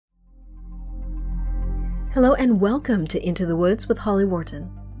Hello and welcome to Into the Woods with Holly Wharton.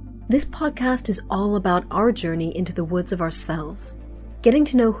 This podcast is all about our journey into the woods of ourselves, getting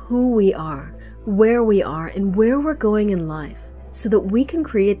to know who we are, and where we're going in life, so that we can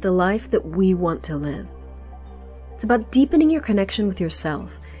create the life that we want to live. It's about deepening your connection with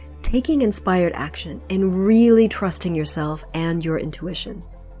yourself, taking inspired action, and really trusting yourself and your intuition.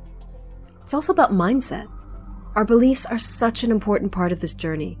 It's also about mindset. Our beliefs are such an important part of this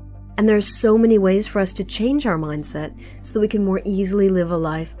journey. And there are so many ways for us to change our mindset so that we can more easily live a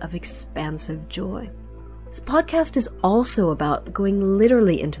life of expansive joy. This podcast is also about going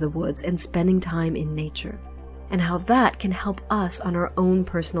literally into the woods and spending time in nature, and how that can help us on our own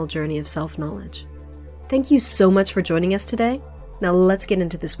personal journey of self-knowledge. Thank you so much for joining us today. Now let's get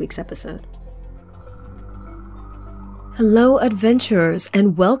into this week's episode. Hello, adventurers,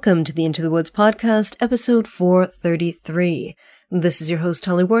 and welcome to the Into the Woods podcast, episode 433. This is your host,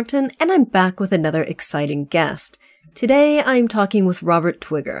 Holly Wharton, and I'm back with another exciting guest. Today, I'm talking with Robert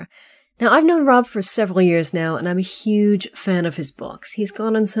Twigger. Now, I've known Rob for several years now, and I'm a huge fan of his books. He's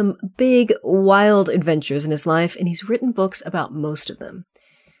gone on some big, wild adventures in his life, and he's written books about most of them.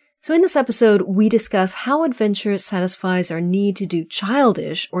 So in this episode, we discuss how adventure satisfies our need to do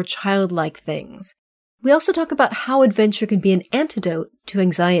childish or childlike things. We also talk about how adventure can be an antidote to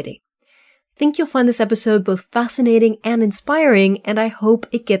anxiety. I think you'll find this episode both fascinating and inspiring, and I hope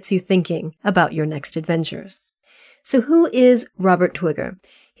it gets you thinking about your next adventures. So who is Robert Twigger?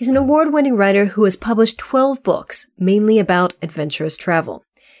 He's an award-winning writer who has published 12 books, mainly about adventurous travel.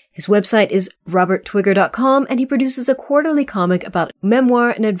 His website is roberttwigger.com, and he produces a quarterly comic about memoir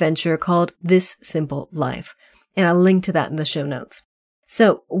and adventure called This Simple Life. And I'll link to that in the show notes.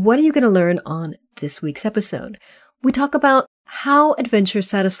 So what are you going to learn on this week's episode? We talk about how adventure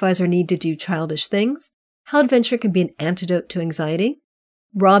satisfies our need to do childish things, how adventure can be an antidote to anxiety,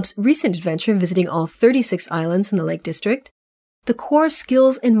 Rob's recent adventure visiting all 36 islands in the Lake District, the core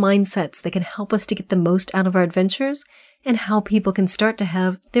skills and mindsets that can help us to get the most out of our adventures, and how people can start to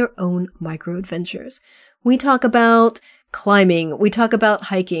have their own micro-adventures. We talk about climbing, we talk about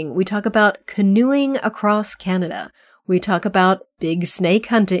hiking, we talk about canoeing across Canada, we talk about big snake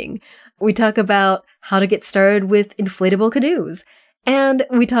hunting, we talk about how to get started with inflatable canoes, and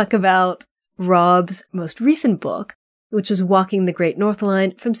we talk about Rob's most recent book, which was Walking the Great North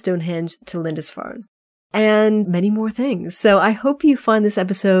Line from Stonehenge to Lindisfarne, and many more things. So I hope you find this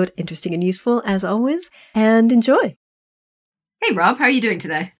episode interesting and useful, as always, and enjoy. Hey, Rob, how are you doing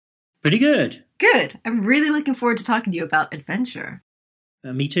today? Pretty good. Good. I'm really looking forward to talking to you about adventure.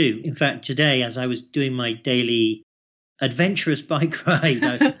 Me too. In fact, today, as I was doing my daily adventurous bike ride,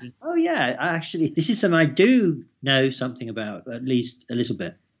 I was thinking, oh yeah, actually, this is something I do know something about, at least a little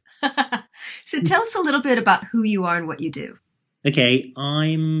bit. So tell us a little bit about who you are and what you do. Okay,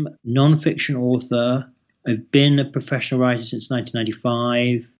 I'm a non-fiction author. I've been a professional writer since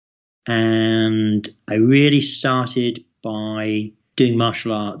 1995, and I really started by doing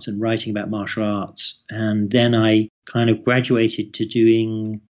martial arts and writing about martial arts, and then I kind of graduated to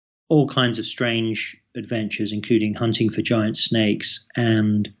doing all kinds of strange adventures, including hunting for giant snakes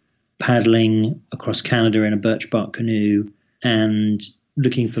and paddling across Canada in a birch bark canoe and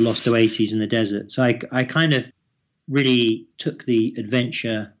looking for lost oases in the desert. So I kind of really took the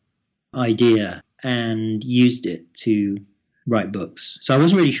adventure idea and used it to write books. So I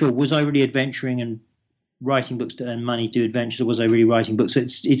wasn't really sure, was I really adventuring and writing books to earn money to do adventures, or was I really writing books? So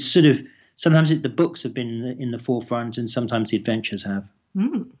it's sort of, sometimes the books have been in the forefront and sometimes the adventures have.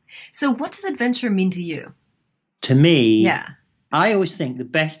 So what does adventure mean to you? To me, yeah, I always think the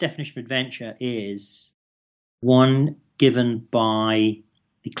best definition of adventure is one given by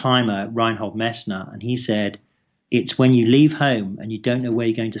the climber Reinhold Messner, and he said, it's when you leave home and you don't know where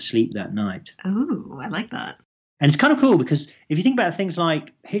you're going to sleep that night. Oh, I like that. And it's kind of cool because if you think about things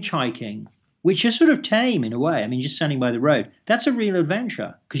like hitchhiking, which are sort of tame in a way, I mean, just standing by the road, that's a real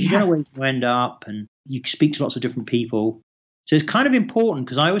adventure because you don't know where you end up and you speak to lots of different people. So it's kind of important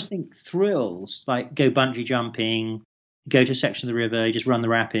because I always think thrills, like go bungee jumping, go to a section of the river, just run the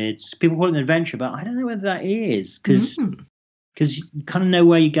rapids. People call it an adventure, but I don't know whether that is because you kind of know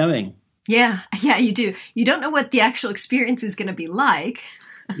where you're going. Yeah, you do. You don't know what the actual experience is going to be like.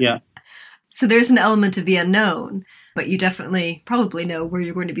 Yeah. So there's an element of the unknown, but you definitely probably know where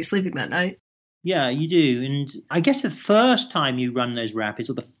you're going to be sleeping that night. Yeah, you do. And I guess the first time you run those rapids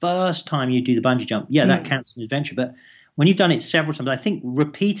or the first time you do the bungee jump, that counts as an adventure. But when you've done it several times, I think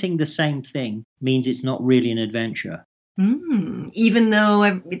repeating the same thing means it's not really an adventure. Even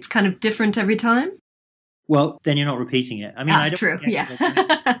though it's kind of different every time? Well, then you're not repeating it. I mean, I don't. True,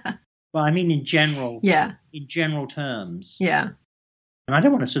 yeah. Well, I mean, in general. Yeah. In general terms. Yeah. And I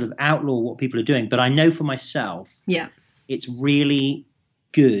don't want to sort of outlaw what people are doing, but I know for myself, it's really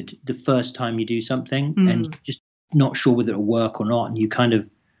good the first time you do something and you're just not sure whether it'll work or not. And you kind of,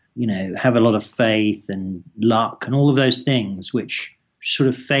 have a lot of faith and luck and all of those things, which sort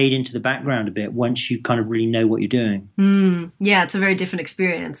of fade into the background a bit once you kind of really know what you're doing. Yeah, it's a very different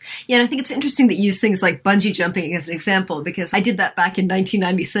experience. Yeah, and I think it's interesting that you use things like bungee jumping as an example, because I did that back in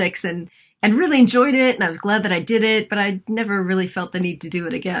 1996 and really enjoyed it, and I was glad that I did it, but I never really felt the need to do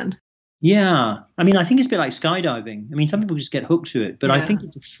it again. Yeah. I mean, I think it's a bit like skydiving. I mean, some people just get hooked to it, but I think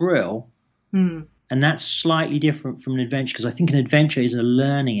it's a thrill. And that's slightly different from an adventure, because I think an adventure is a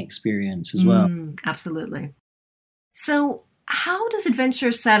learning experience as well. Absolutely. So how does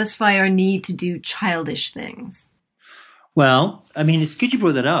adventure satisfy our need to do childish things? Well, I mean, it's good you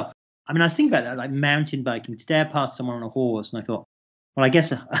brought that up. I mean, I was thinking about that, like mountain biking. Stare past someone on a horse, and I thought, well, I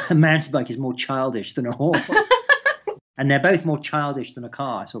guess a mountain bike is more childish than a horse. And they're both more childish than a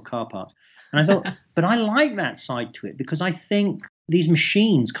car. I saw car parks. And I thought, but I like that side to it, because I think these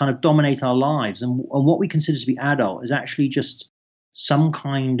machines kind of dominate our lives. And what we consider to be adult is actually just some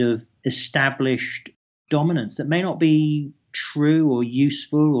kind of established dominance that may not be true or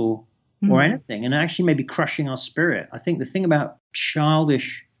useful or anything, and actually maybe crushing our spirit. I think the thing about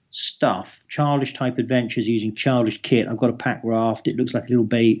childish stuff, childish type adventures using childish kit, I've got a pack raft, it looks like a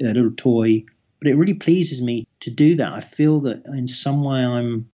little toy, but it really pleases me to do that. I feel that in some way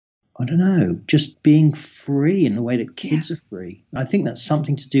I don't know, just being free in the way that kids are free. I think that's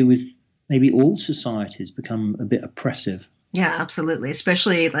something to do with maybe all societies become a bit oppressive. Yeah, absolutely.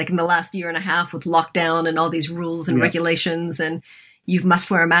 Especially like in the last year and a half with lockdown and all these rules and regulations, and you must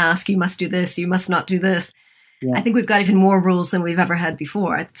wear a mask, you must do this, you must not do this. Yeah. I think we've got even more rules than we've ever had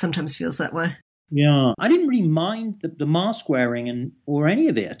before. It sometimes feels that way. Yeah, I didn't really mind the mask wearing or any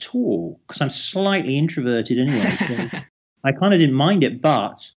of it at all, because I'm slightly introverted anyway. So I kind of didn't mind it,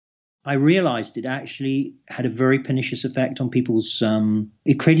 but I realized it actually had a very pernicious effect on people's,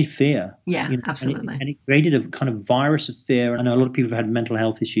 it created fear. Yeah, absolutely. And it created a kind of virus of fear. I know a lot of people have had mental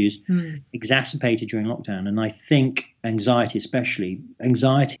health issues exacerbated during lockdown. And I think anxiety especially,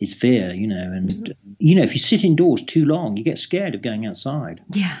 anxiety is fear, and, if you sit indoors too long, you get scared of going outside.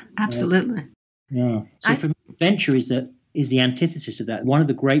 Yeah, absolutely. Yeah. So for me, adventure is the antithesis of that. One of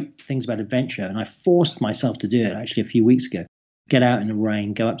the great things about adventure, and I forced myself to do it actually a few weeks ago, get out in the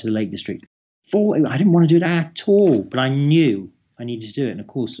rain, go up to the Lake District. I didn't want to do it at all, but I knew I needed to do it. And of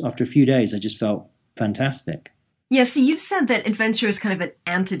course, after a few days, I just felt fantastic. Yeah, so you've said that adventure is kind of an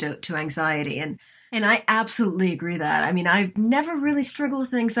antidote to anxiety. And I absolutely agree that. I mean, I've never really struggled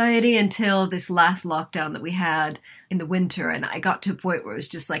with anxiety until this last lockdown that we had in the winter. And I got to a point where it was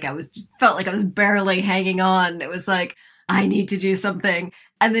just like, felt like I was barely hanging on. It was like, I need to do something.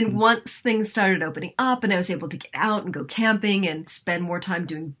 And then once things started opening up and I was able to get out and go camping and spend more time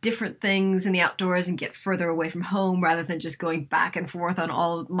doing different things in the outdoors and get further away from home rather than just going back and forth on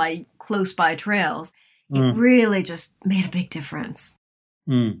all of my close by trails, it really just made a big difference.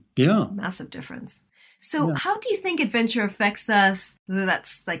 Yeah. Massive difference. So how do you think adventure affects us, whether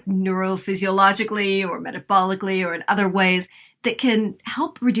that's like neurophysiologically or metabolically or in other ways that can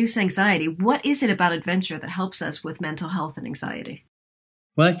help reduce anxiety? What is it about adventure that helps us with mental health and anxiety?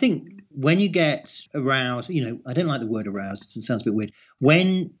 Well, I think when you get aroused, I don't like the word aroused. It sounds a bit weird.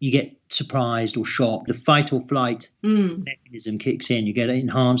 When you get surprised or shocked, the fight or flight mechanism kicks in. You get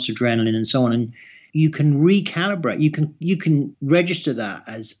enhanced adrenaline and so on. And you can recalibrate. You can register that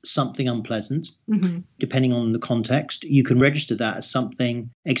as something unpleasant, depending on the context. You can register that as something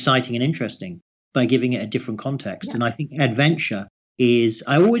exciting and interesting by giving it a different context. Yeah. And I think adventure is,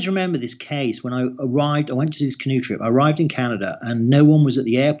 I always remember this case when I went to do this canoe trip. I arrived in Canada and no one was at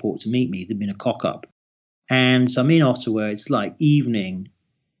the airport to meet me. There'd been a cock up. And so I'm in Ottawa. It's like evening.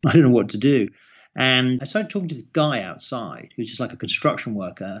 I don't know what to do. And I started talking to the guy outside who's just like a construction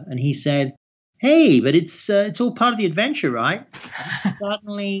worker. And he said, hey, but it's all part of the adventure, right? And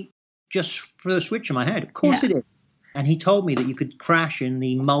suddenly just threw a switch in my head. Of course it is. And he told me that you could crash in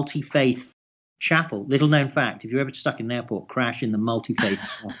the multi-faith chapel. Little known fact, if you're ever stuck in an airport, crash in the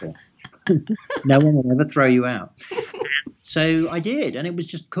multi-faith chapel. No one will ever throw you out. So I did, and it was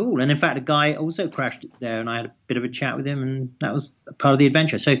just cool. And in fact, a guy also crashed there, and I had a bit of a chat with him, and that was part of the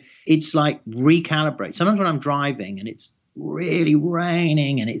adventure. So it's like recalibrate. Sometimes when I'm driving and it's really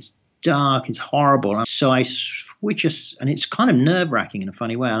raining and it's dark, it's horrible. So I switch and it's kind of nerve-wracking in a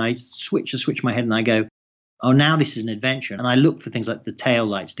funny way. And I switch my head and I go, oh, now this is an adventure. And I look for things like the tail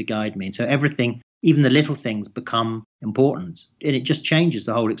lights to guide me. And so everything, even the little things, become important. And it just changes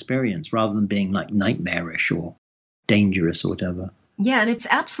the whole experience rather than being like nightmarish or dangerous or whatever. Yeah, and it's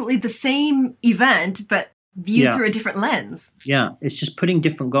absolutely the same event, but viewed through a different lens. Yeah, it's just putting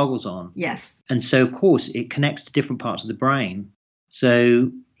different goggles on. Yes. And so, of course, it connects to different parts of the brain.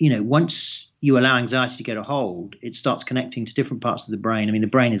 So, once you allow anxiety to get a hold, it starts connecting to different parts of the brain. I mean, the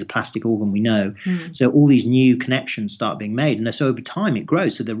brain is a plastic organ, we know. So all these new connections start being made. And so over time, it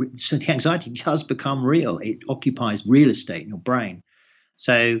grows. So the anxiety does become real. It occupies real estate in your brain.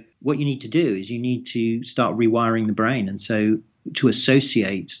 So what you need to do is you need to start rewiring the brain. And so to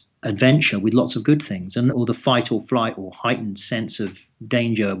associate adventure with lots of good things, or the fight or flight or heightened sense of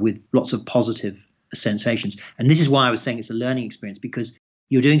danger with lots of positive sensations. And this is why I was saying it's a learning experience, because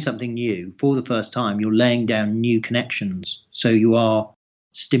you're doing something new for the first time. You're laying down new connections. So you are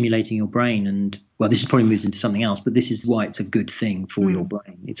stimulating your brain. And well, this probably moves into something else, but this is why it's a good thing for your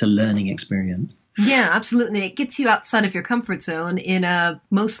brain. It's a learning experience. Yeah, absolutely. It gets you outside of your comfort zone in a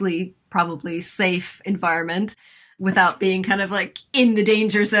mostly probably safe environment without being kind of like in the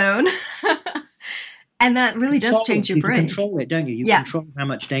danger zone. And that really does change your brain. You control it, don't you? You control how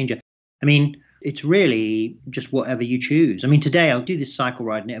much danger. I mean, it's really just whatever you choose. I mean, today I'll do this cycle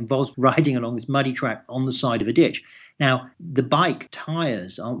ride, and it involves riding along this muddy track on the side of a ditch. Now, the bike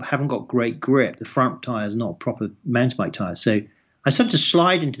tires haven't got great grip. The front tires not proper mountain bike tires. So I started to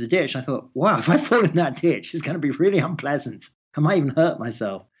slide into the ditch. I thought, wow, if I fall in that ditch, it's going to be really unpleasant. I might even hurt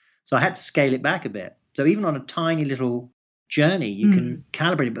myself. So I had to scale it back a bit. So even on a tiny little journey, you can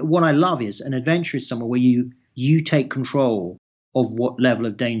calibrate it. But what I love is an adventure is somewhere where you take control of what level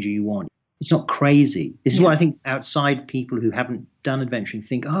of danger you want. It's not crazy. This is what I think outside people who haven't done adventuring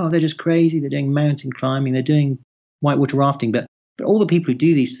think, oh, they're just crazy. They're doing mountain climbing. They're doing whitewater rafting. But all the people who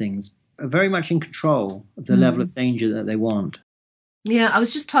do these things are very much in control of the level of danger that they want. Yeah, I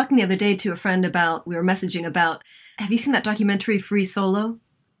was just talking the other day to a friend we were messaging about, have you seen that documentary Free Solo?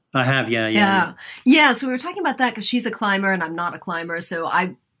 I have, yeah. Yeah, so we were talking about that because she's a climber and I'm not a climber. So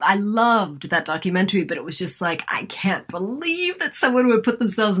I loved that documentary, but it was just like, I can't believe that someone would put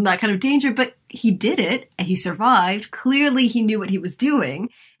themselves in that kind of danger. But he did it and he survived. Clearly, he knew what he was doing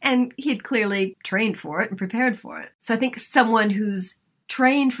and he had clearly trained for it and prepared for it. So I think someone who's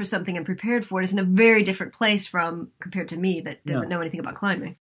trained for something and prepared for it is in a very different place compared to me that doesn't know anything about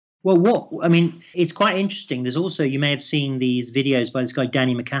climbing. Well, it's quite interesting. There's also, you may have seen these videos by this guy,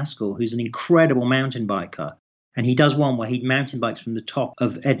 Danny McCaskill, who's an incredible mountain biker. And he does one where he mountain bikes from the top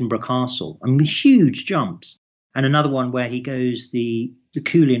of Edinburgh Castle. I mean, huge jumps. And another one where he goes the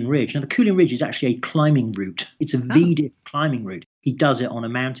Coolin Ridge. Now, the Coolin Ridge is actually a climbing route. It's a V-dip climbing route. He does it on a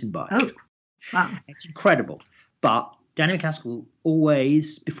mountain bike. Oh, wow. It's incredible. But Danny McCaskill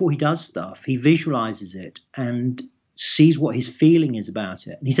always, before he does stuff, he visualizes it and sees what his feeling is about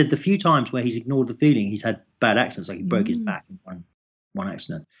it. And he said the few times where he's ignored the feeling, he's had bad accidents, like he broke his back in one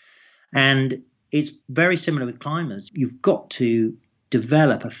accident. And it's very similar with climbers. You've got to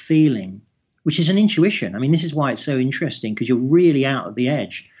develop a feeling, which is an intuition. I mean, this is why it's so interesting, because you're really out at the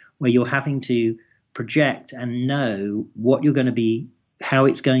edge where you're having to project and know what you're going to be, how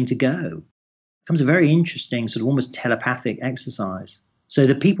it's going to go. It becomes a very interesting sort of almost telepathic exercise. So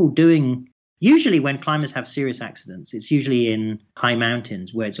the people usually when climbers have serious accidents, it's usually in high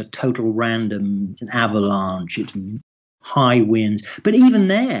mountains where it's a total random, it's an avalanche, it's high winds. But even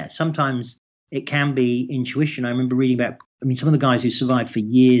there, sometimes it can be intuition. I remember reading about, some of the guys who survived for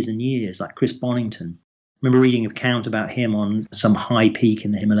years and years, like Chris Bonington. I remember reading an account about him on some high peak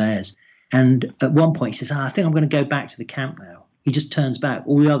in the Himalayas. And at one point he says, I think I'm going to go back to the camp now. He just turns back.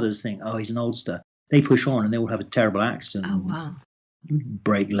 All the others think, oh, he's an oldster. They push on and they all have a terrible accident. Oh, wow.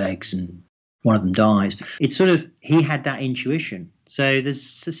 Break legs and one of them dies. It's sort of, he had that intuition. So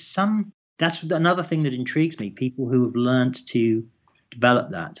there's that's another thing that intrigues me, people who have learned to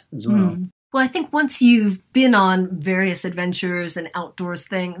develop that as well. Well, I think once you've been on various adventures and outdoors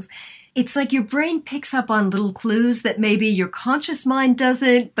things, it's like your brain picks up on little clues that maybe your conscious mind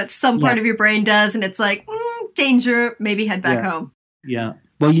doesn't, but some part of your brain does. And it's like, danger, maybe head back home. Yeah.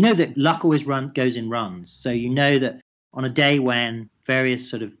 Well, you know that luck always goes in runs. So you know that on a day when various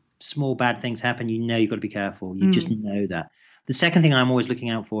sort of small bad things happen, you've got to be careful. You just know that. The second thing I'm always looking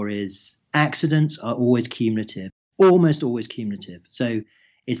out for is accidents are always cumulative, almost always cumulative. So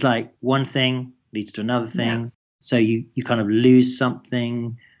it's like one thing leads to another thing. Yeah. So you kind of lose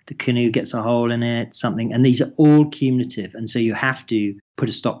something, the canoe gets a hole in it, something, and these are all cumulative. And so you have to put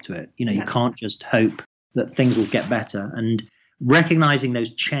a stop to it. You can't just hope that things will get better. And recognizing those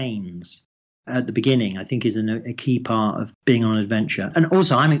chains at the beginning, I think, is a key part of being on an adventure. And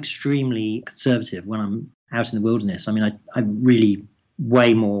also, I'm extremely conservative when I'm out in the wilderness. I mean, I'm really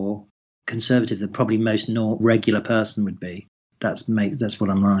way more conservative than probably most regular person would be. That's what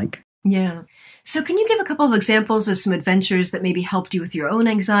I'm like. Yeah. So can you give a couple of examples of some adventures that maybe helped you with your own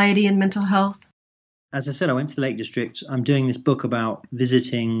anxiety and mental health? as I said, I went to the Lake District. I'm doing this book about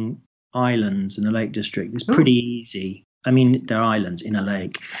visiting islands in the Lake District. It's pretty easy. I mean, they're islands in a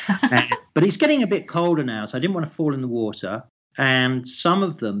lake. But it's getting a bit colder now, so I didn't want to fall in the water. And some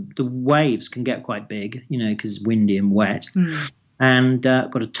of them, the waves can get quite big, because it's windy and wet. And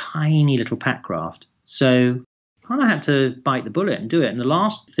got a tiny little pack craft. So I kind of had to bite the bullet and do it. And the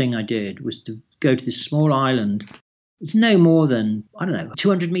last thing I did was to go to this small island. It's no more than,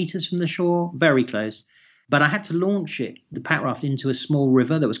 200 meters from the shore, very close. But I had to launch the pack raft, into a small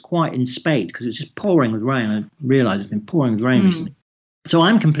river that was quite in spate because it was just pouring with rain. I realized it's been pouring with rain recently. So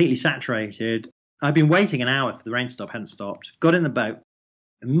I'm completely saturated. I've been waiting an hour for the rain to stop, hadn't stopped. Got in the boat,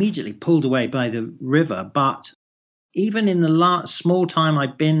 immediately pulled away by the river. But even in the small time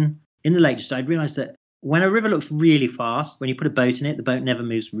I'd been in the Lake District, I'd realized that when a river looks really fast, when you put a boat in it, the boat never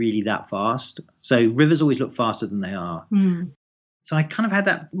moves really that fast. So rivers always look faster than they are. So I kind of had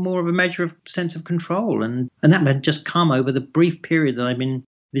that more of a measure of sense of control. And that had just come over the brief period that I've been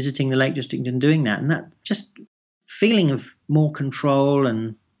visiting the Lake District and doing that. And that just feeling of more control.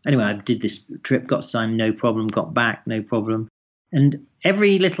 And anyway, I did this trip, got signed, no problem, got back, no problem. And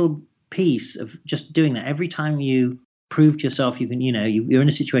every little piece of just doing that, every time you proved yourself, you can, you're in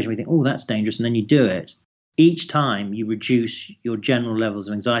a situation where you think, oh, that's dangerous. And then you do it. Each time you reduce your general levels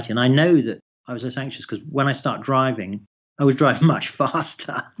of anxiety. And I know that I was less anxious because when I start driving, I was driving much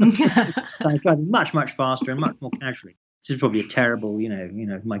faster. I was driving much, much faster and much more casually. This is probably a terrible,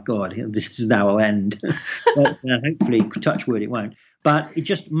 my God, this is now will end. But, hopefully, touch wood, it won't. But it's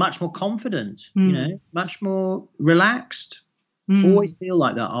just much more confident, much more relaxed. Always feel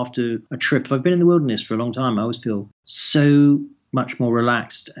like that after a trip. If I've been in the wilderness for a long time, I always feel so much more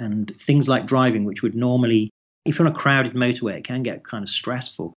relaxed. And things like driving, which would normally, if you're on a crowded motorway, it can get kind of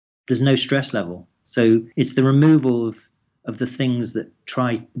stressful. There's no stress level. So it's the removal of the things that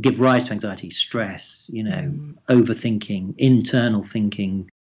give rise to anxiety, stress, overthinking, internal thinking,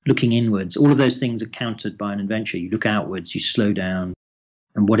 looking inwards. All of those things are countered by an adventure. You look outwards, you slow down,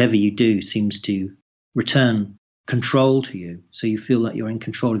 and whatever you do seems to return control to you. So you feel like you're in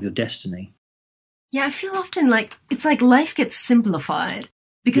control of your destiny. Yeah, I feel often like it's like life gets simplified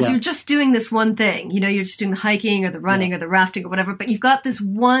because you're just doing this one thing. You're just doing the hiking or the running or the rafting or whatever, but you've got this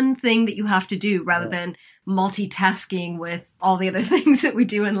one thing that you have to do rather than multitasking with all the other things that we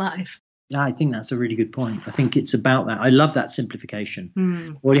do in life. Yeah, I think that's a really good point. I think it's about that. I love that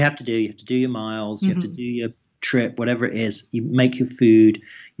simplification. What do you have to do? You have to do your miles, you have to do your trip, whatever it is. You make your food,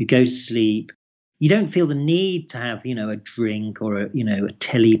 you go to sleep. You don't feel the need to have, a drink or a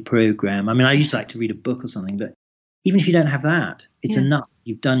telly program. I mean, I used to like to read a book or something, but even if you don't have that, it's enough.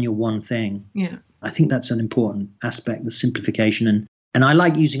 You've done your one thing. Yeah. I think that's an important aspect, the simplification. And I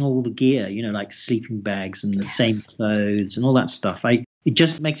like using all the gear, like sleeping bags and the same clothes and all that stuff. It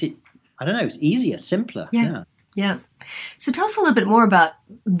just makes it, it's easier, simpler. Yeah. So tell us a little bit more about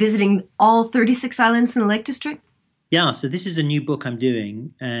visiting all 36 islands in the Lake District. Yeah, so this is a new book I'm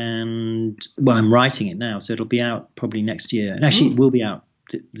doing, and I'm writing it now, so it'll be out probably next year. And actually, it will be out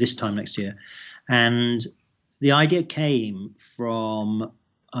this time next year. And the idea came from,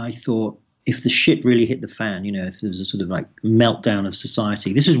 I thought, if the shit really hit the fan, if there was a sort of like meltdown of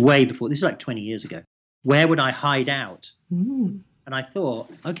society. This is way before, this is like 20 years ago. Where would I hide out? And I thought,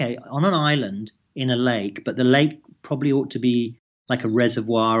 okay, on an island in a lake, but the lake probably ought to be like a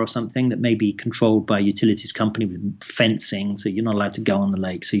reservoir or something that may be controlled by a utilities company with fencing, so you're not allowed to go on the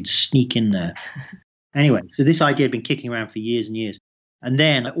lake, so you'd sneak in there. Anyway, so this idea had been kicking around for years and years. And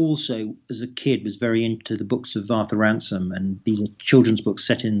then I also, as a kid, was very into the books of Arthur Ransom, and these are children's books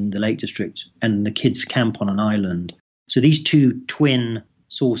set in the Lake District, and the kids camp on an island. So these two twin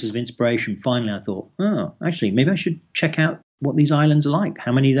sources of inspiration, finally I thought, actually, maybe I should check out what these islands are like,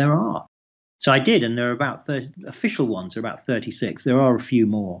 how many there are. So I did, and there are about 30, official ones are about 36. There are a few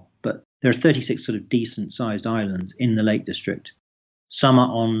more, but there are 36 sort of decent-sized islands in the Lake District. Some are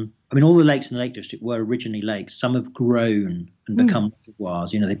all the lakes in the Lake District were originally lakes. Some have grown and become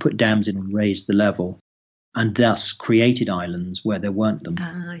reservoirs. They put dams in and raised the level and thus created islands where there weren't them.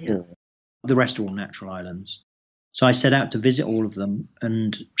 The rest are all natural islands. So I set out to visit all of them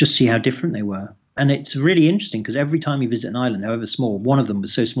and just see how different they were. And it's really interesting because every time you visit an island, however small, one of them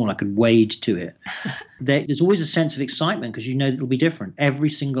was so small I could wade to it. There's always a sense of excitement because it'll be different. Every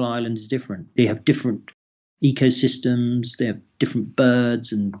single island is different. They have different ecosystems. They have different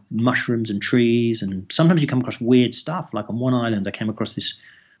birds and mushrooms and trees. And sometimes you come across weird stuff. Like on one island, I came across this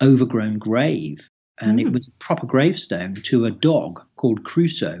overgrown grave. And it was a proper gravestone to a dog called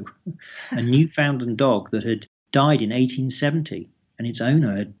Crusoe, a Newfoundland dog that had died in 1870. And its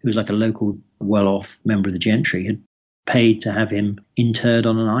owner, who was like a local well-off member of the gentry, had paid to have him interred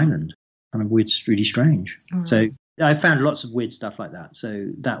on an island. kind of weird, really strange. Mm. So I found lots of weird stuff like that. So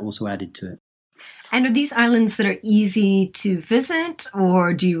that also added to it. And are these islands that are easy to visit,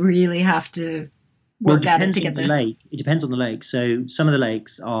 or do you really have to work at it to get there? Lake. It depends on the lake. So some of the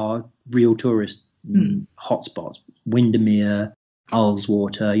lakes are real tourist hotspots. Windermere,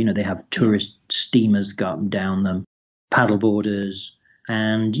 Ullswater, they have tourist steamers go up and down them, paddleboarders,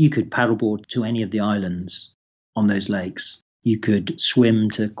 and you could paddleboard to any of the islands on those lakes. You could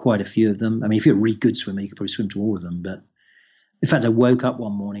swim to quite a few of them. I mean, if you're a really good swimmer, you could probably swim to all of them. But in fact, I woke up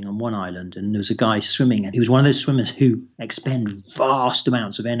one morning on one island and there was a guy swimming. And he was one of those swimmers who expend vast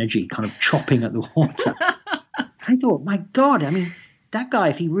amounts of energy kind of chopping at the water. I thought, my God, I mean, that guy,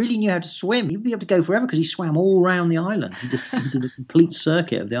 if he really knew how to swim, he'd be able to go forever because he swam all around the island. He did a complete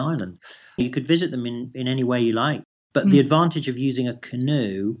circuit of the island. You could visit them in any way you like. But the advantage of using a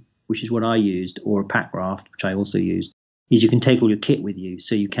canoe, which is what I used, or a pack raft, which I also used, is you can take all your kit with you,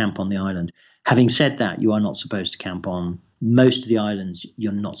 so you camp on the island. Having said that, you are not supposed to camp on most of the islands.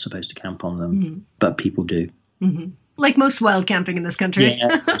 You're not supposed to camp on them, but people do. Mm-hmm. Like most wild camping in this country.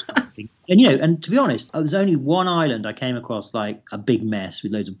 Yeah. And to be honest, there's only one island I came across like a big mess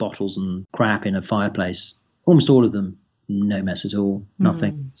with loads of bottles and crap in a fireplace. Almost all of them, no mess at all,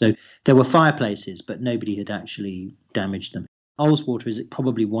 nothing. So there were fireplaces, but nobody had actually damaged them. Ullswater is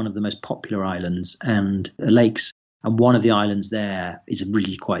probably one of the most popular islands and lakes. And one of the islands there is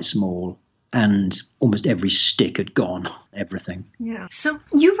really quite small, and almost every stick had gone, everything. Yeah. So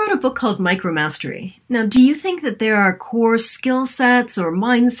you wrote a book called Micromastery. Now, do you think that there are core skill sets or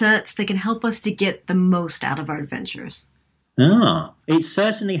mindsets that can help us to get the most out of our adventures? It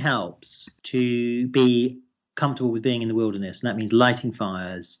certainly helps to be comfortable with being in the wilderness. And that means lighting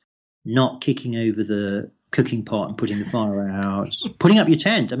fires, not kicking over the cooking pot and putting the fire out, putting up your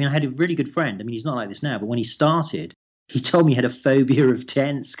tent. I mean, I had a really good friend. I mean, he's not like this now, but when he started, he told me he had a phobia of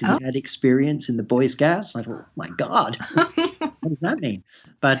tents because he had experience in the Boy Scouts. And I thought, oh my God, what does that mean?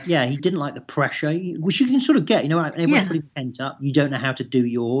 But yeah, he didn't like the pressure, which you can sort of get, everyone's putting a tent up. You don't know how to do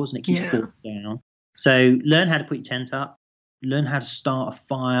yours and it keeps falling down. So learn how to put your tent up, learn how to start a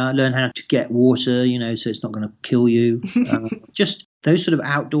fire, learn how to get water, so it's not going to kill you. Just those sort of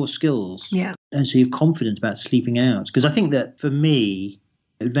outdoor skills. Yeah. And so you're confident about sleeping out. Because I think that for me,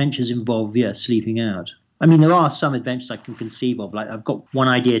 adventures involve, sleeping out. I mean, there are some adventures I can conceive of. Like I've got one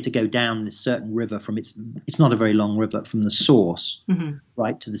idea to go down this certain river from it's not a very long river, from the source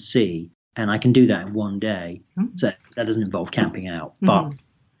right to the sea. And I can do that in one day. So that doesn't involve camping out. But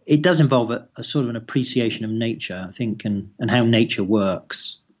it does involve a sort of an appreciation of nature, I think, and how nature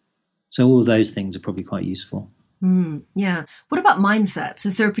works. So all of those things are probably quite useful. Yeah. What about mindsets?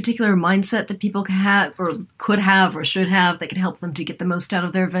 Is there a particular mindset that people can have or could have or should have that could help them to get the most out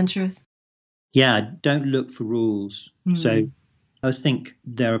of their adventures? Yeah, don't look for rules. So I always think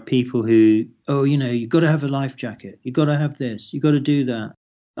there are people who, you've got to have a life jacket. You've got to have this. You've got to do that.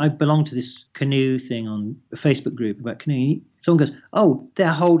 I belong to this canoe thing on a Facebook group about canoeing. Someone goes, oh,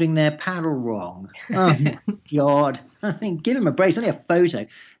 they're holding their paddle wrong. Oh, my God. I mean, give him a break. It's only a photo.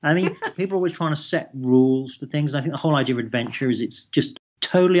 I mean, people are always trying to set rules for things. I think the whole idea of adventure is it's just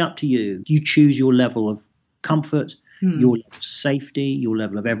totally up to you. You choose your level of comfort, your level of safety, your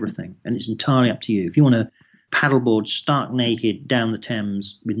level of everything. And it's entirely up to you. If you want to paddleboard stark naked down the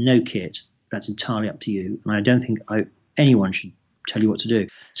Thames with no kit, that's entirely up to you. And I don't think anyone should tell you what to do.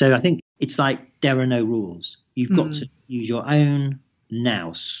 So I think it's like there are no rules. You've got to use your own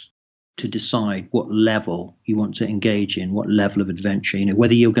nous to decide what level you want to engage in, what level of adventure,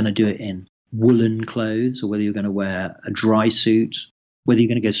 whether you're going to do it in woolen clothes or whether you're going to wear a dry suit, whether you're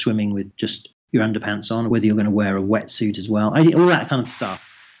going to go swimming with just your underpants on or whether you're going to wear a wetsuit as well. All that kind of stuff.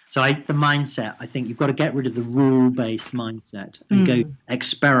 So the mindset, I think you've got to get rid of the rule-based mindset and go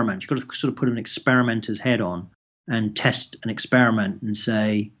experiment. You've got to sort of put an experimenter's head on and test an experiment and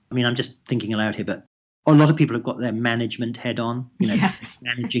say, I mean, I'm just thinking aloud here, but a lot of people have got their management head on,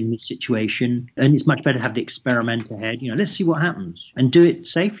 managing the situation. And it's much better to have the experimenter head, let's see what happens and do it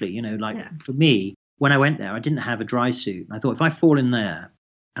safely. For me, when I went there, I didn't have a dry suit. I thought if I fall in there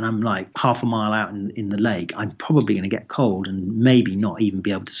and I'm like half a mile out in the lake, I'm probably going to get cold and maybe not even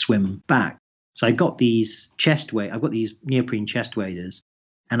be able to swim back. So I got these I've got these neoprene chest waders.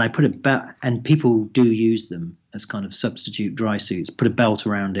 And I put a belt, and people do use them as kind of substitute dry suits, put a belt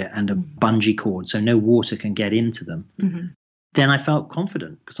around it and a bungee cord so no water can get into them. Then I felt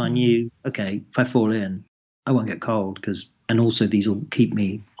confident because I knew, okay, if I fall in, I won't get cold and also these will keep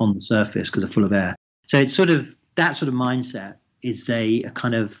me on the surface because they're full of air. So it's sort of that sort of mindset is a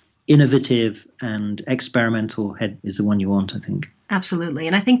kind of innovative and experimental head is the one you want, I think. Absolutely.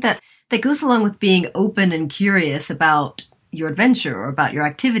 And I think that goes along with being open and curious about your adventure or about your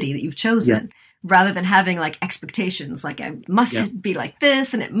activity that you've chosen, rather than having like expectations, like I must be like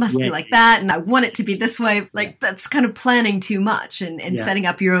this and it must be like that and I want it to be this way. Like that's kind of planning too much and setting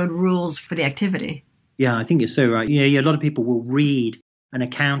up your own rules for the activity. Yeah, I think you're so right. Yeah, a lot of people will read an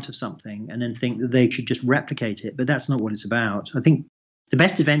account of something and then think that they should just replicate it, but that's not what it's about. I think the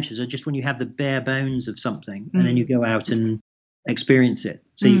best adventures are just when you have the bare bones of something and then you go out and experience it.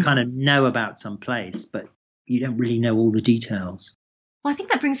 So you kind of know about some place, but you don't really know all the details. Well, I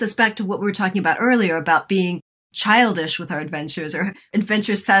think that brings us back to what we were talking about earlier about being childish with our adventures, or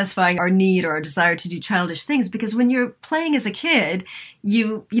adventures satisfying our need or our desire to do childish things. Because when you're playing as a kid,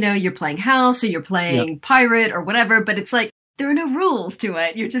 you're playing house or you're playing pirate or whatever, but it's like there are no rules to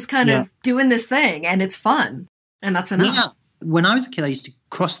it. You're just kind of doing this thing and it's fun. And that's enough. Yeah. When I was a kid, I used to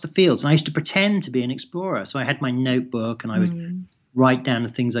cross the fields and I used to pretend to be an explorer. So I had my notebook and I would write down the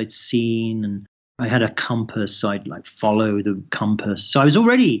things I'd seen, and I had a compass, so I'd like follow the compass. So I was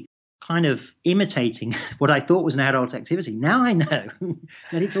already kind of imitating what I thought was an adult activity. Now I know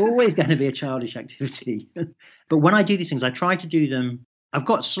that it's always going to be a childish activity. But when I do these things, I try to do them. I've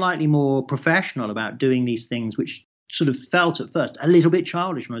got slightly more professional about doing these things, which sort of felt at first a little bit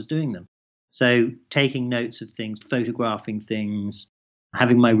childish when I was doing them. So taking notes of things, photographing things,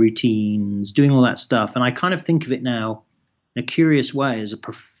 having my routines, doing all that stuff. And I kind of think of it now in a curious way as a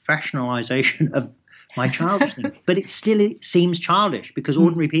professionalization of my childish thing. But it seems childish because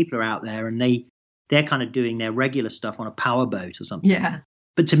ordinary people are out there and they're kind of doing their regular stuff on a powerboat or something. Yeah.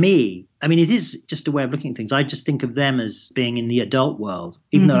 But to me, I mean, it is just a way of looking at things. I just think of them as being in the adult world,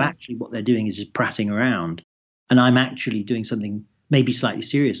 even though actually what they're doing is just prattling around. And I'm actually doing something maybe slightly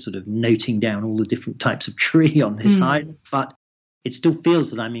serious, sort of noting down all the different types of tree on this side. But it still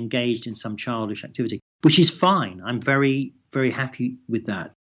feels that I'm engaged in some childish activity, which is fine. I'm very, very happy with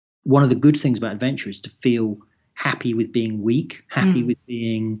that. One of the good things about adventure is to feel happy with being weak, happy with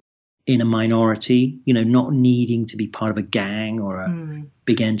being in a minority, not needing to be part of a gang or a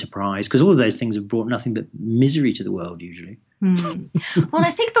big enterprise, because all of those things have brought nothing but misery to the world usually. Well,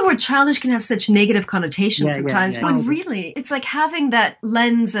 I think the word childish can have such negative connotations sometimes when really it's like having that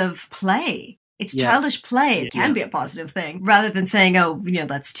lens of play. It's childish play. It can be a positive thing rather than saying, oh,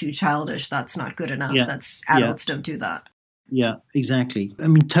 that's too childish. That's not good enough. That's adults don't do that. Yeah, exactly. I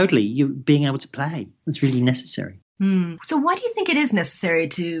mean, totally. You being able to play. That's really necessary. So why do you think it is necessary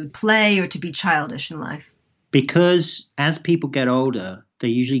to play or to be childish in life? Because as people get older, they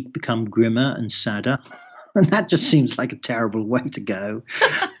usually become grimmer and sadder. And that just seems like a terrible way to go.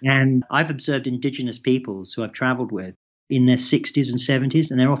 And I've observed indigenous peoples who I've traveled with in their 60s and 70s,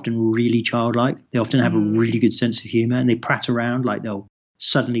 and they're often really childlike. They often have a really good sense of humor, and they prat around like they'll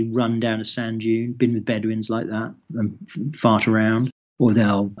suddenly run down a sand dune. Been with Bedouins like that and fart around. Or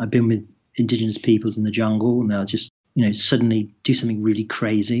I've been with indigenous peoples in the jungle, and they'll just, suddenly do something really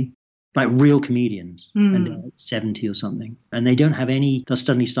crazy. Like real comedians, and they're like 70 or something. And they don't have they'll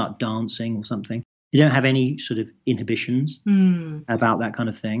suddenly start dancing or something. They don't have any sort of inhibitions about that kind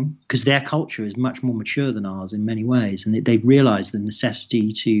of thing, because their culture is much more mature than ours in many ways. And they've realized the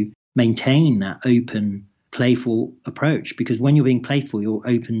necessity to maintain that open, playful approach, because when you're being playful, you're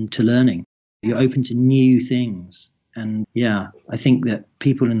open to learning. You're open to new things. And I think that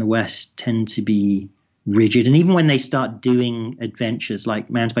people in the West tend to be rigid. And even when they start doing adventures like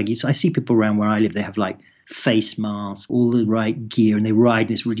mountain biking, I see people around where I live, they have like face masks, all the right gear, and they ride in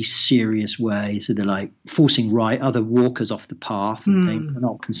this really serious way. So they're like forcing other walkers off the path and they're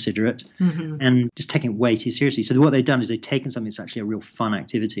not considerate and just taking it way too seriously. So what they've done is they've taken something that's actually a real fun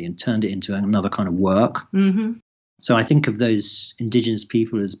activity and turned it into another kind of work. So I think of those indigenous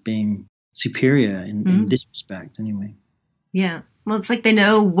people as being superior in this respect anyway. Yeah. Well, it's like they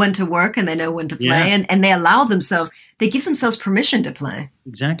know when to work and they know when to play and they give themselves permission to play.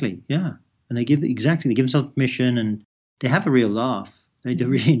 Exactly. Yeah. And they give themselves permission and they have a real laugh. They do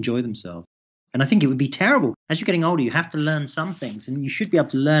really enjoy themselves. And I think it would be terrible. As you're getting older, you have to learn some things, and you should be able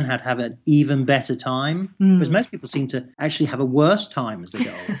to learn how to have an even better time. Because most people seem to actually have a worse time as they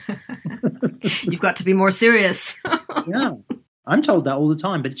get older. You've got to be more serious. Yeah. I'm told that all the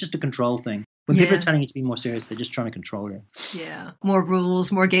time, but it's just a control thing. When people are telling you to be more serious, they're just trying to control it. Yeah. More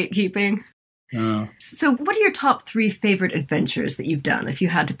rules, more gatekeeping. So what are your top 3 favorite adventures that you've done, if you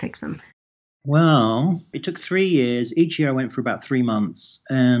had to pick them? Well, it took 3 years. Each year I went for about 3 months,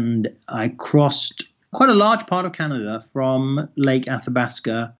 and I crossed quite a large part of Canada from Lake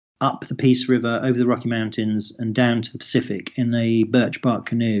Athabasca up the Peace River, over the Rocky Mountains, and down to the Pacific in a birch bark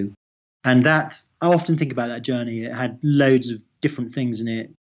canoe. And I often think about that journey. It had loads of different things in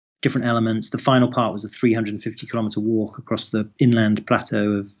it, different elements. The final part was a 350-kilometer walk across the inland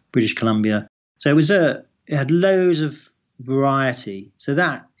plateau of British Columbia. So it had loads of variety. So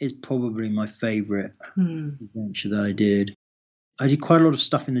that is probably my favourite adventure that I did. I did quite a lot of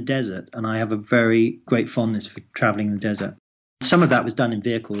stuff in the desert, and I have a very great fondness for travelling in the desert. Some of that was done in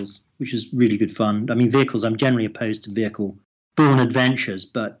vehicles, which is really good fun. I mean, vehicles, I'm generally opposed to vehicle-borne adventures,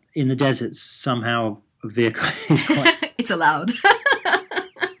 but in the desert, somehow a vehicle is quite... It's allowed.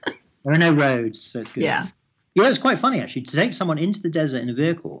 There are no roads, so it's good. Yeah. Yeah, it's quite funny, actually, to take someone into the desert in a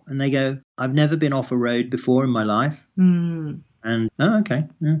vehicle, and they go, I've never been off a road before in my life. And, oh, okay.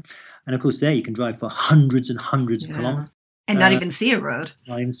 Yeah. And, of course, there you can drive for hundreds and hundreds of kilometres. And not even see a road.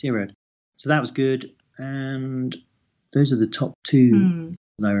 Not even see a road. So that was good. And those are the top two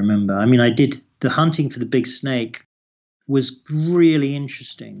that I remember. I mean, I did the hunting for the big snake was really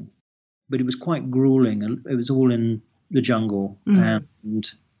interesting, but it was quite grueling. It was all in the jungle. And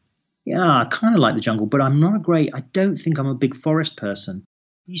yeah, I kind of like the jungle, but I don't think I'm a big forest person.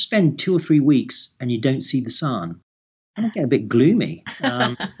 You spend 2 or 3 weeks and you don't see the sun. I get a bit gloomy.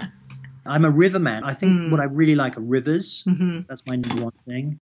 I'm a river man. I think what I really like are rivers. That's my number one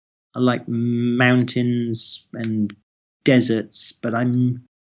thing. I like mountains and deserts, but I don't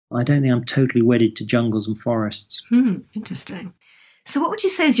think I'm totally wedded to jungles and forests. Interesting. So what would you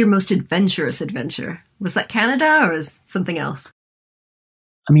say is your most adventurous adventure? Was that Canada or is something else?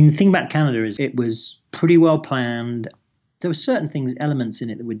 I mean, the thing about Canada is it was pretty well planned. There were certain elements in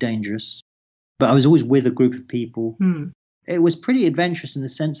it that were dangerous, but I was always with a group of people. It was pretty adventurous in the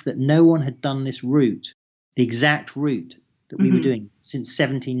sense that no one had done this route, the exact route that we were doing since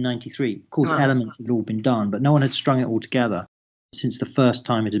 1793. Of course, elements had all been done, but no one had strung it all together since the first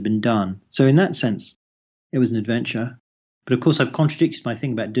time it had been done. So in that sense, it was an adventure. But of course, I've contradicted my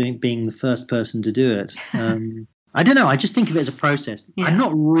thing about being the first person to do it. I don't know. I just think of it as a process. Yeah. I'm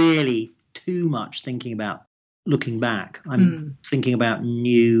not really too much thinking about looking back. I'm thinking about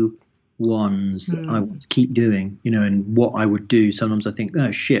new ones that I want to keep doing, and what I would do. Sometimes I think,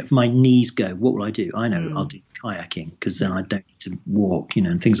 oh shit, if my knees go, what will I do? I know I'll do kayaking because then I don't need to walk,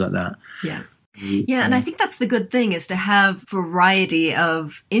 and things like that. Yeah. Yeah, and I think that's the good thing is to have variety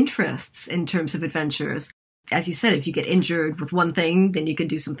of interests in terms of adventures. As you said, if you get injured with one thing, then you can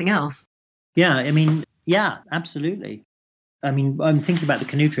do something else. Yeah, I mean, yeah, absolutely. I mean, I'm thinking about the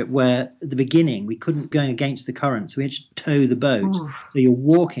canoe trip where at the beginning we couldn't go against the current, so we had to tow the boat. Ooh. So you're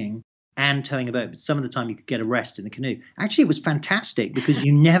walking and towing a boat, but some of the time you could get a rest in the canoe. Actually, it was fantastic because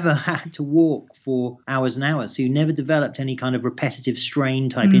you never had to walk for hours and hours, so you never developed any kind of repetitive strain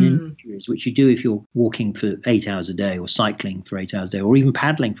type injuries, which you do if you're walking for 8 hours a day or cycling for 8 hours a day or even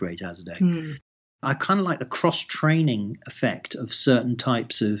paddling for 8 hours a day. I kind of like the cross-training effect of certain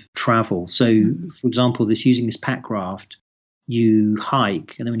types of travel. So, for example, using this pack raft, you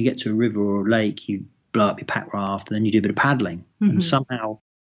hike, and then when you get to a river or a lake, you blow up your pack raft, and then you do a bit of paddling. And somehow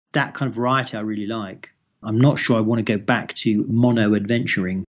that kind of variety I really like. I'm not sure I want to go back to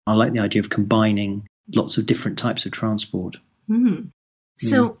mono-adventuring. I like the idea of combining lots of different types of transport.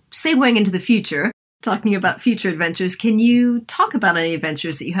 So, segueing into the future, talking about future adventures, can you talk about any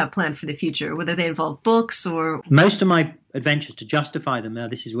adventures that you have planned for the future, whether they involve books or... Most of my adventures, to justify them, now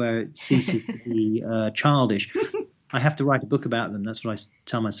this is where it ceases to be childish, I have to write a book about them. That's what I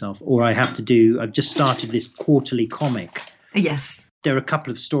tell myself. Or I've just started this quarterly comic. Yes. There are a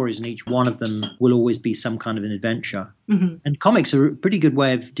couple of stories, and each one of them will always be some kind of an adventure. And comics are a pretty good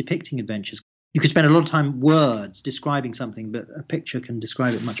way of depicting adventures. You could spend a lot of time words describing something, but a picture can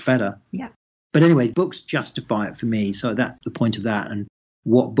describe it much better. Yeah. But anyway, books justify it for me. So that's the point of that. And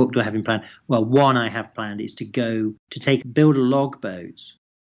what book do I have in plan? Well, one I have planned is to build a log boat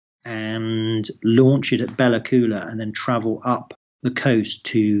and launch it at Bella Coola and then travel up the coast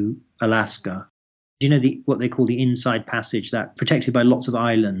to Alaska. Do you know what they call the Inside Passage, that protected by lots of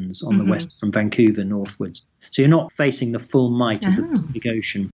islands on the west from Vancouver northwards? So you're not facing the full might of the Pacific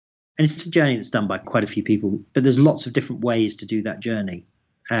Ocean. And it's a journey that's done by quite a few people, but there's lots of different ways to do that journey.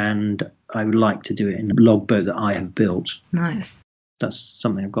 And I would like to do it in a log boat that I have built. Nice. That's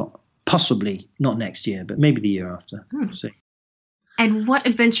something I've got, possibly not next year, but maybe the year after. We'll see. And what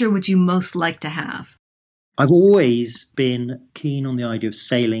adventure would you most like to have? I've always been keen on the idea of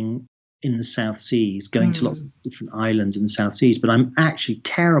sailing in the South Seas, going to lots of different islands in the South Seas, but I'm actually a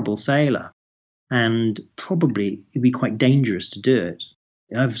terrible sailor, and probably it'd be quite dangerous to do it.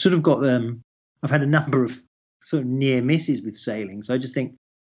 I've sort of got, I've had a number of sort of near misses with sailing, so I just think,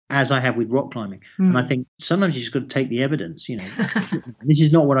 as I have with rock climbing, and I think sometimes you just got to take the evidence, this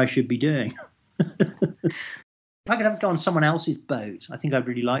is not what I should be doing. If I could have go on someone else's boat, I think I'd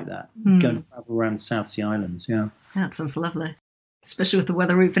really like that. Go and travel around the South Sea Islands, That sounds lovely. Especially with the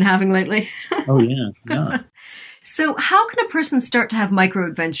weather we've been having lately. Oh, yeah. So how can a person start to have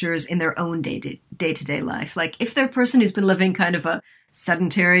micro-adventures in their own day-to-day life? Like if they're a person who's been living kind of a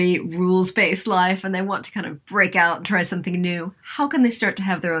sedentary, rules-based life and they want to kind of break out and try something new, how can they start to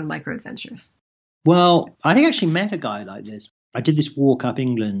have their own micro-adventures? Well, I actually met a guy like this. I did this walk up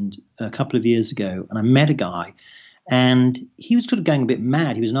England a couple of years ago, and I met a guy, and he was sort of going a bit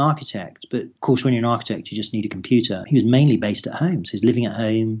mad. He was an architect, but of course, when you're an architect, you just need a computer. He was mainly based at home, so he's living at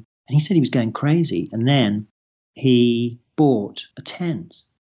home, and he said he was going crazy. And then he bought a tent.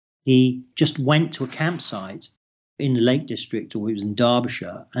 He just went to a campsite in the Lake District, or it was in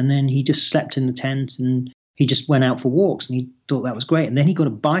Derbyshire, and then he just slept in the tent and he just went out for walks, and he thought that was great. And then he got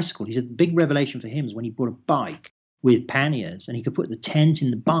a bicycle. He said the big revelation for him is when he bought a bike with panniers, and he could put the tent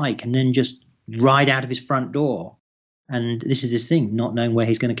in the bike and then just ride out of his front door. And this is this thing, not knowing where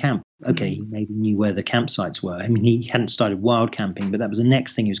he's going to camp. Okay, he maybe knew where the campsites were. I mean, he hadn't started wild camping, but that was the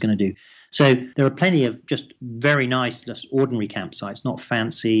next thing he was going to do. So there are plenty of just very nice, just ordinary campsites, not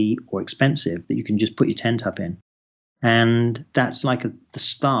fancy or expensive, that you can just put your tent up in. And that's like the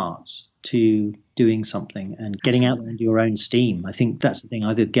start to doing something and getting out there into your own steam. I think that's the thing.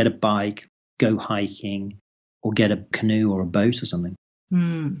 Either get a bike, go hiking, or get a canoe or a boat or something.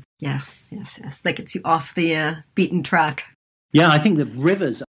 Yes. That gets you off the beaten track. Yeah, I think the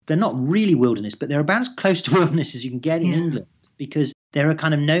rivers, they're not really wilderness, but they're about as close to wilderness as you can get in England, because they're a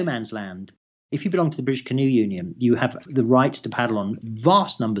kind of no man's land. If you belong to the British Canoe Union, you have the right to paddle on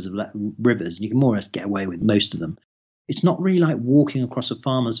vast numbers of rivers, and you can more or less get away with most of them. It's not really like walking across a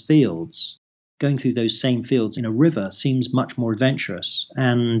farmer's fields. Going through those same fields in a river seems much more adventurous,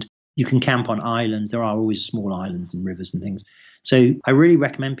 and you can camp on islands. There are always small islands and rivers and things. So I really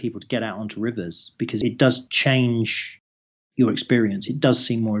recommend people to get out onto rivers, because it does change your experience. It does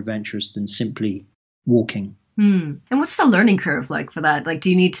seem more adventurous than simply walking. And what's the learning curve like for that? Like,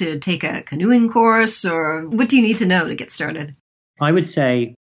 do you need to take a canoeing course, or what do you need to know to get started? I would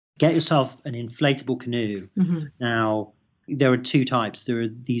say get yourself an inflatable canoe. Now, there are two types. There are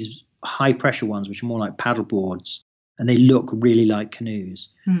these high pressure ones, which are more like paddle boards, and they look really like canoes.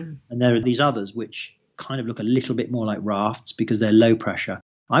 And there are these others which kind of look a little bit more like rafts because they're low pressure.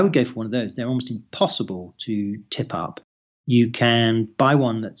 I would go for one of those. They're almost impossible to tip up. You can buy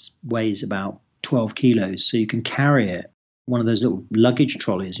one that weighs about 12 kilos, so you can carry it. One of those little luggage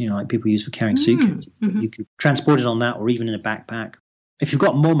trolleys, like people use for carrying suitcases. You could transport it on that, or even in a backpack. If you've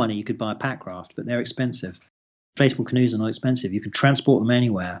got more money, you could buy a pack raft, but they're expensive. Inflatable canoes are not expensive. You can transport them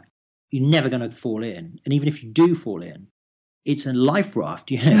anywhere. You're never going to fall in. And even if you do fall in, it's a life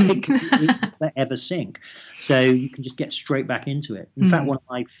raft, it can ever sink. So you can just get straight back into it. In fact, one of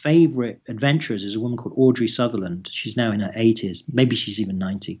my favorite adventurers is a woman called Audrey Sutherland. She's now in her 80s. Maybe she's even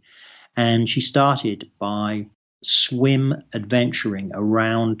 90. And she started by swim adventuring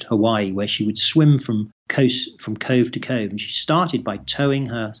around Hawaii, where she would swim from cove to cove. And she started by towing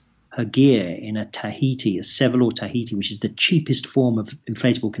her gear in a Sevelo Tahiti, which is the cheapest form of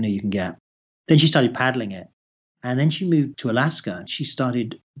inflatable canoe you can get. Then she started paddling it. And then she moved to Alaska, and she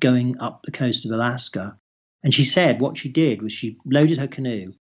started going up the coast of Alaska. And she said what she did was she loaded her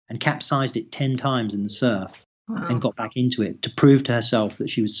canoe and capsized it 10 times in the surf and got back into it to prove to herself that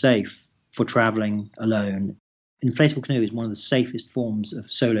she was safe for traveling alone. An inflatable canoe is one of the safest forms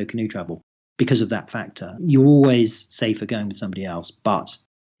of solo canoe travel because of that factor. You're always safer going with somebody else, but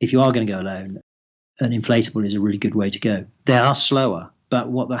if you are going to go alone, an inflatable is a really good way to go. They are slower, but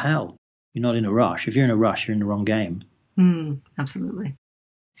what the hell? You're not in a rush. If you're in a rush, you're in the wrong game. Absolutely.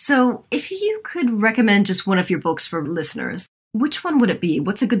 So if you could recommend just one of your books for listeners, which one would it be?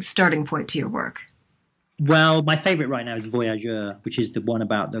 What's a good starting point to your work? Well, my favorite right now is Voyageur, which is the one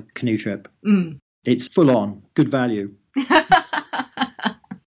about the canoe trip. It's full on, good value.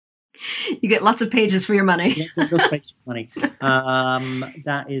 You get lots of pages for your money. That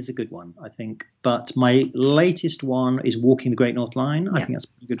is a good one, I think. But my latest one is Walking the Great North Line. I think that's a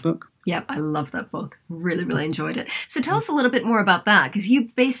pretty good book. Yep, I love that book. Really, really enjoyed it. So tell us a little bit more about that, because you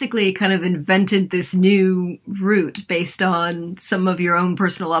basically kind of invented this new route based on some of your own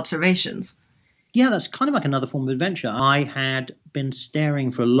personal observations. Yeah, that's kind of like another form of adventure. I had been staring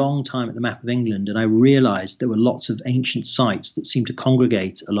for a long time at the map of England, and I realized there were lots of ancient sites that seemed to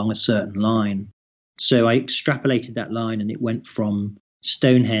congregate along a certain line. So I extrapolated that line, and it went from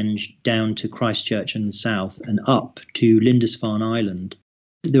Stonehenge down to Christchurch in the south and up to Lindisfarne Island.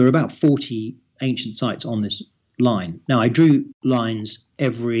 There were about 40 ancient sites on this line. Now, I drew lines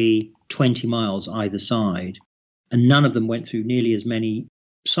every 20 miles either side, and none of them went through nearly as many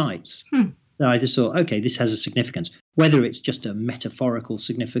sites. So I just thought, okay, this has a significance. Whether it's just a metaphorical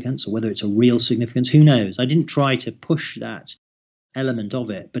significance or whether it's a real significance, who knows? I didn't try to push that element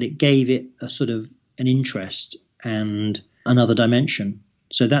of it, but it gave it a sort of an interest. and another dimension.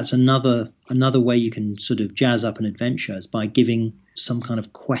 So that's another way you can sort of jazz up an adventure, is by giving some kind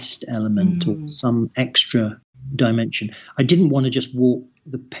of quest element or some extra dimension. I didn't want to just walk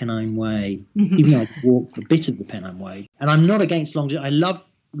the Pennine Way, even though I walked a bit of the Pennine Way. And I'm not against I love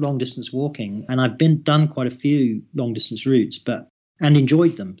long distance walking, and I've done quite a few long distance routes, and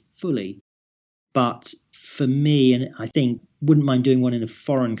enjoyed them fully. But for me, and I think wouldn't mind doing one in a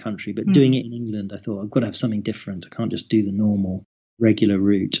foreign country, but doing it in England, I thought I've got to have something different. I can't just do the normal regular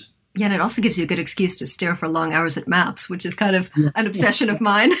route. Yeah, and it also gives you a good excuse to stare for long hours at maps, which is kind of an obsession of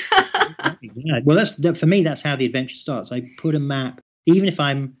mine. Yeah, well, for me, that's how the adventure starts. I put a map, even if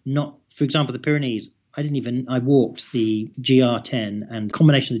I'm not, for example, the Pyrenees. I walked the GR10 and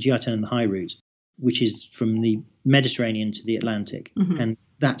combination of the GR10 and the high route, which is from the Mediterranean to the Atlantic. And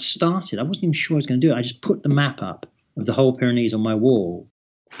that started, I wasn't even sure I was going to do it. I just put the map up of the whole Pyrenees on my wall,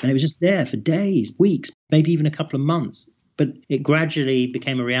 and it was just there for days, weeks, maybe even a couple of months. But it gradually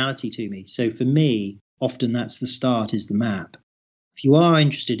became a reality to me. So for me, often that's the start, is the map. If you are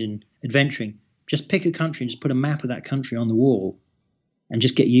interested in adventuring, just pick a country and just put a map of that country on the wall and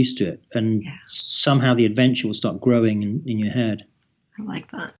just get used to it. And somehow the adventure will start growing in your head. I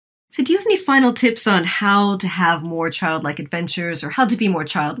like that. So do you have any final tips on how to have more childlike adventures, or how to be more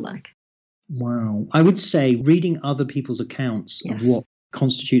childlike? Wow. I would say reading other people's accounts of what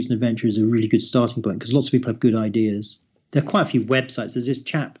constitutes an adventure is a really good starting point, because lots of people have good ideas. There are quite a few websites. There's this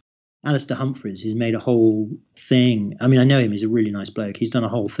chap, Alistair Humphreys, who's made a whole thing. I mean, I know him. He's a really nice bloke. He's done a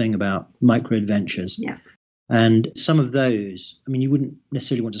whole thing about micro adventures. Yeah. And some of those, I mean, you wouldn't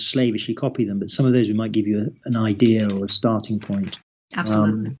necessarily want to slavishly copy them, but some of those we might give you an idea or a starting point.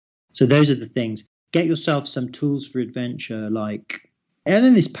 Absolutely. So those are the things. Get yourself some tools for adventure, and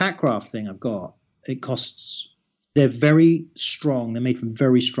in this Packraft thing I've got, they're very strong. They're made from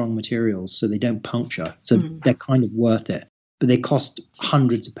very strong materials, so they don't puncture. So they're kind of worth it. But they cost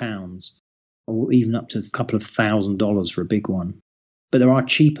hundreds of pounds, or even up to a couple of $1,000s for a big one. But there are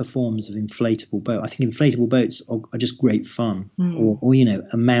cheaper forms of inflatable boat. I think inflatable boats are just great fun, or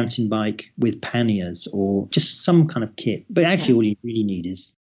a mountain bike with panniers, or just some kind of kit. But actually, all you really need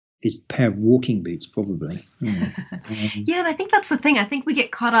is a pair of walking boots, probably. Yeah, and I think that's the thing. I think we get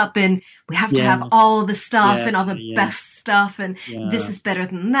caught up in, we have to have all the stuff and all the best stuff, and this is better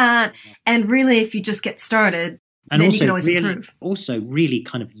than that. And really, if you just get started, and then you can always improve. Also, really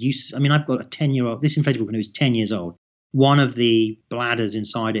kind of useless. I mean, I've got a 10-year-old, this inflatable canoe is 10 years old. One of the bladders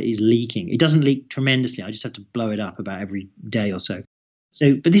inside it is leaking. It doesn't leak tremendously. I just have to blow it up about every day or so.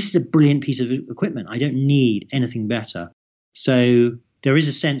 But this is a brilliant piece of equipment. I don't need anything better. So there is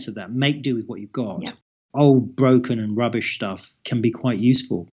a sense of that. Make do with what you've got. Yeah. Old, broken and rubbish stuff can be quite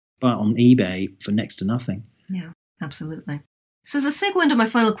useful, but on eBay for next to nothing. Yeah, absolutely. So as a segue into my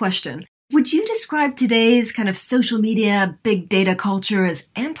final question, would you describe today's kind of social media, big data culture as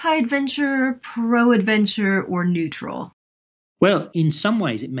anti-adventure, pro-adventure, or neutral? Well, in some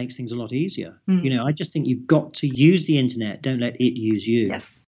ways, it makes things a lot easier. I just think you've got to use the internet. Don't let it use you.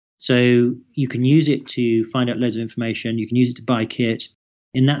 Yes. So you can use it to find out loads of information. You can use it to buy kit.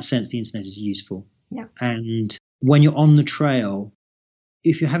 In that sense, the internet is useful. Yeah. And when you're on the trail,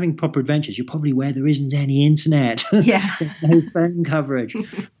 if you're having proper adventures, you're probably where there isn't any internet. Yeah. There's no phone coverage.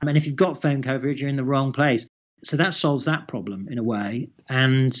 And if you've got phone coverage, you're in the wrong place. So that solves that problem in a way.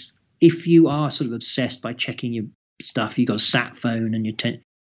 And if you are sort of obsessed by checking your stuff, you've got a sat phone and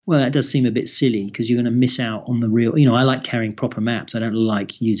well, that does seem a bit silly, because you're going to miss out on the real, I like carrying proper maps. I don't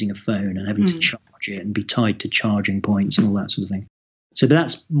like using a phone and having to charge it and be tied to charging points and all that sort of thing. So but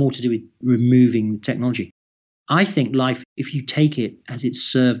that's more to do with removing the technology. I think life, if you take it as it's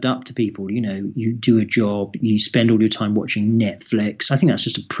served up to people, you do a job, you spend all your time watching Netflix. I think that's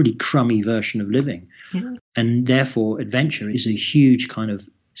just a pretty crummy version of living. Yeah. And therefore, adventure is a huge kind of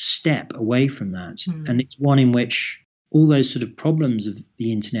step away from that. And it's one in which all those sort of problems of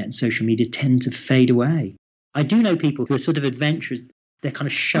the internet and social media tend to fade away. I do know people who are sort of adventurers. They're kind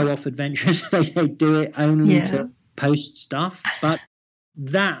of show-off adventurers. They do it only to post stuff. But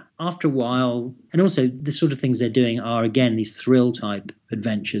that, after a while, and also the sort of things they're doing are, again, these thrill type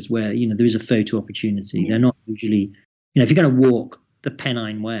adventures where, there is a photo opportunity. They're not usually, if you're going to walk the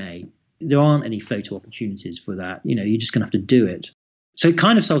Pennine Way, there aren't any photo opportunities for that. You're just going to have to do it. So it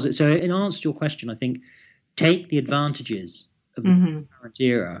kind of solves it. So in answer to your question, I think take the advantages of the current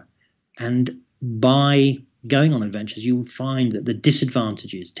era, and by going on adventures, you will find that the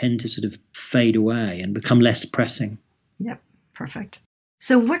disadvantages tend to sort of fade away and become less pressing. Yep. Perfect.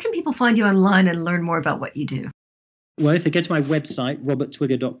 So where can people find you online and learn more about what you do? Well, if they go to my website,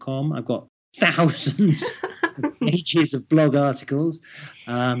 roberttwigger.com, I've got thousands of pages of blog articles,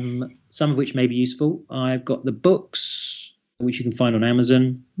 some of which may be useful. I've got the books, which you can find on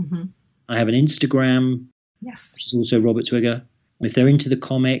Amazon. Mm-hmm. I have an Instagram, Yes. which is also Robert Twigger. If they're into the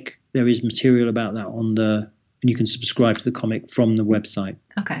comic, there is material about that and you can subscribe to the comic from the website.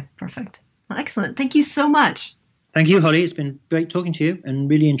 Okay, perfect. Well, excellent. Thank you so much. Thank you, Holly. It's been great talking to you and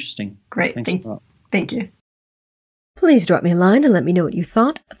really interesting. Great. Thanks a lot. Thank you. Please drop me a line and let me know what you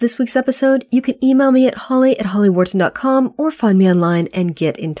thought of this week's episode. You can email me at holly@hollywharton.com or find me online and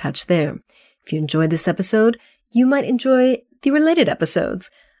get in touch there. If you enjoyed this episode, you might enjoy the related episodes.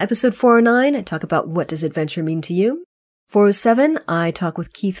 Episode 409, I talk about what does adventure mean to you. 407, I talk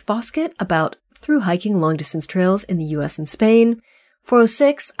with Keith Foskett about through hiking long-distance trails in the US and Spain.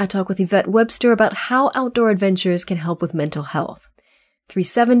 406, I talk with Yvette Webster about how outdoor adventures can help with mental health.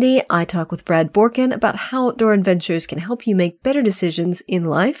 370, I talk with Brad Borkin about how outdoor adventures can help you make better decisions in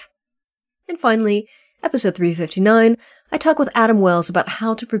life. And finally, episode 359, I talk with Adam Wells about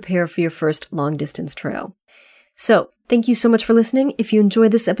how to prepare for your first long-distance trail. So, thank you so much for listening. If you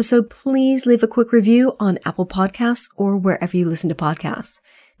enjoyed this episode, please leave a quick review on Apple Podcasts or wherever you listen to podcasts.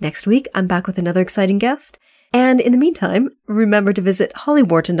 Next week, I'm back with another exciting guest. And in the meantime, remember to visit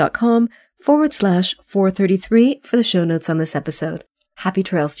hollywharton.com/433 for the show notes on this episode. Happy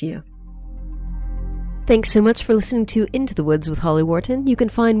trails to you. Thanks so much for listening to Into the Woods with Holly Wharton. You can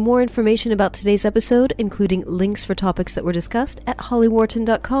find more information about today's episode, including links for topics that were discussed, at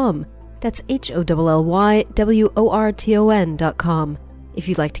hollywharton.com. That's HOLLYWORTON.com. If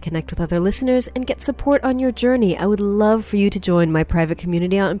you'd like to connect with other listeners and get support on your journey, I would love for you to join my private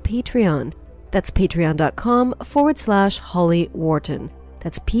community on Patreon. That's patreon.com/Holly Wharton.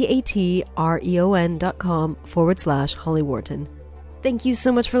 That's patreon.com/Holly Wharton. Thank you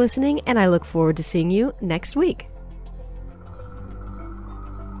so much for listening, and I look forward to seeing you next week.